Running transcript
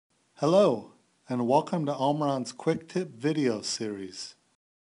Hello, and welcome to Omron's Quick Tip video series.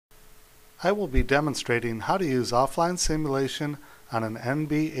 I will be demonstrating how to use offline simulation on an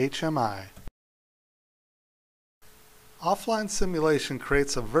NB HMI. Offline simulation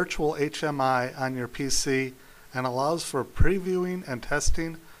creates a virtual HMI on your PC and allows for previewing and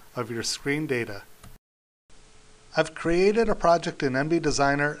testing of your screen data. I've created a project in NB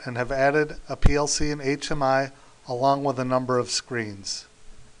Designer and have added a PLC and HMI along with a number of screens.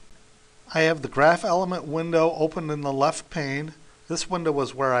 I have the graph element window open in the left pane. This window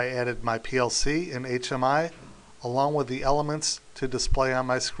was where I added my PLC and HMI along with the elements to display on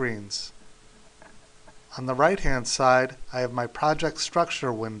my screens. On the right hand side, I have my project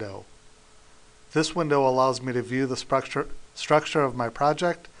structure window. This window allows me to view the structure of my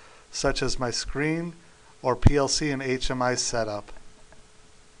project, such as my screen or PLC and HMI setup.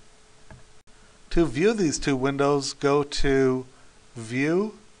 To view these two windows, go to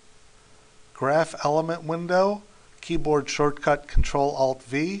View, Graph Element window, keyboard shortcut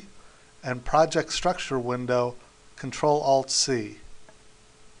Control-Alt-V, and Project Structure window, Control-Alt-C.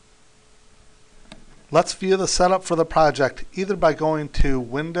 Let's view the setup for the project either by going to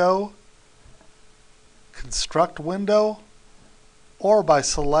Window, Construct Window, or by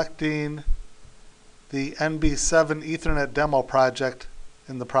selecting the NB7 Ethernet demo project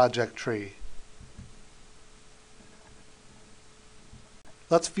in the project tree.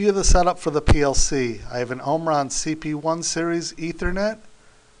 Let's view the setup for the PLC. I have an Omron CP1 series Ethernet.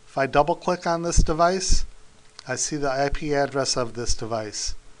 If I double click on this device, I see the IP address of this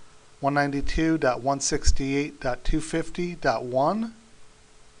device, 192.168.250.1. And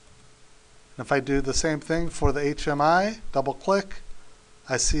if I do the same thing for the HMI, double click,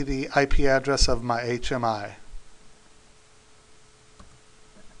 I see the IP address of my HMI.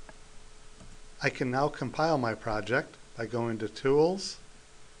 I can now compile my project by going to Tools,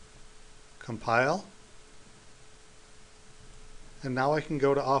 Compile, and now I can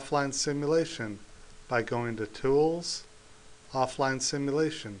go to Offline Simulation by going to Tools, Offline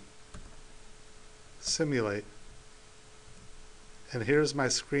Simulation, Simulate. And here's my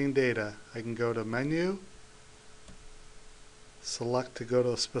screen data. I can go to Menu, select to go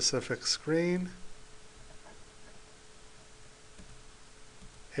to a specific screen,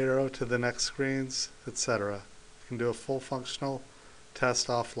 arrow to the next screens, etc. I can do a full functional test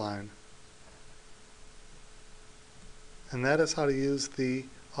offline. And that is how to use the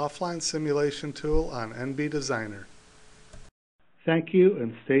offline simulation tool on NB Designer. Thank you,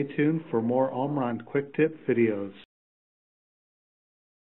 and stay tuned for more Omron Quick Tip videos.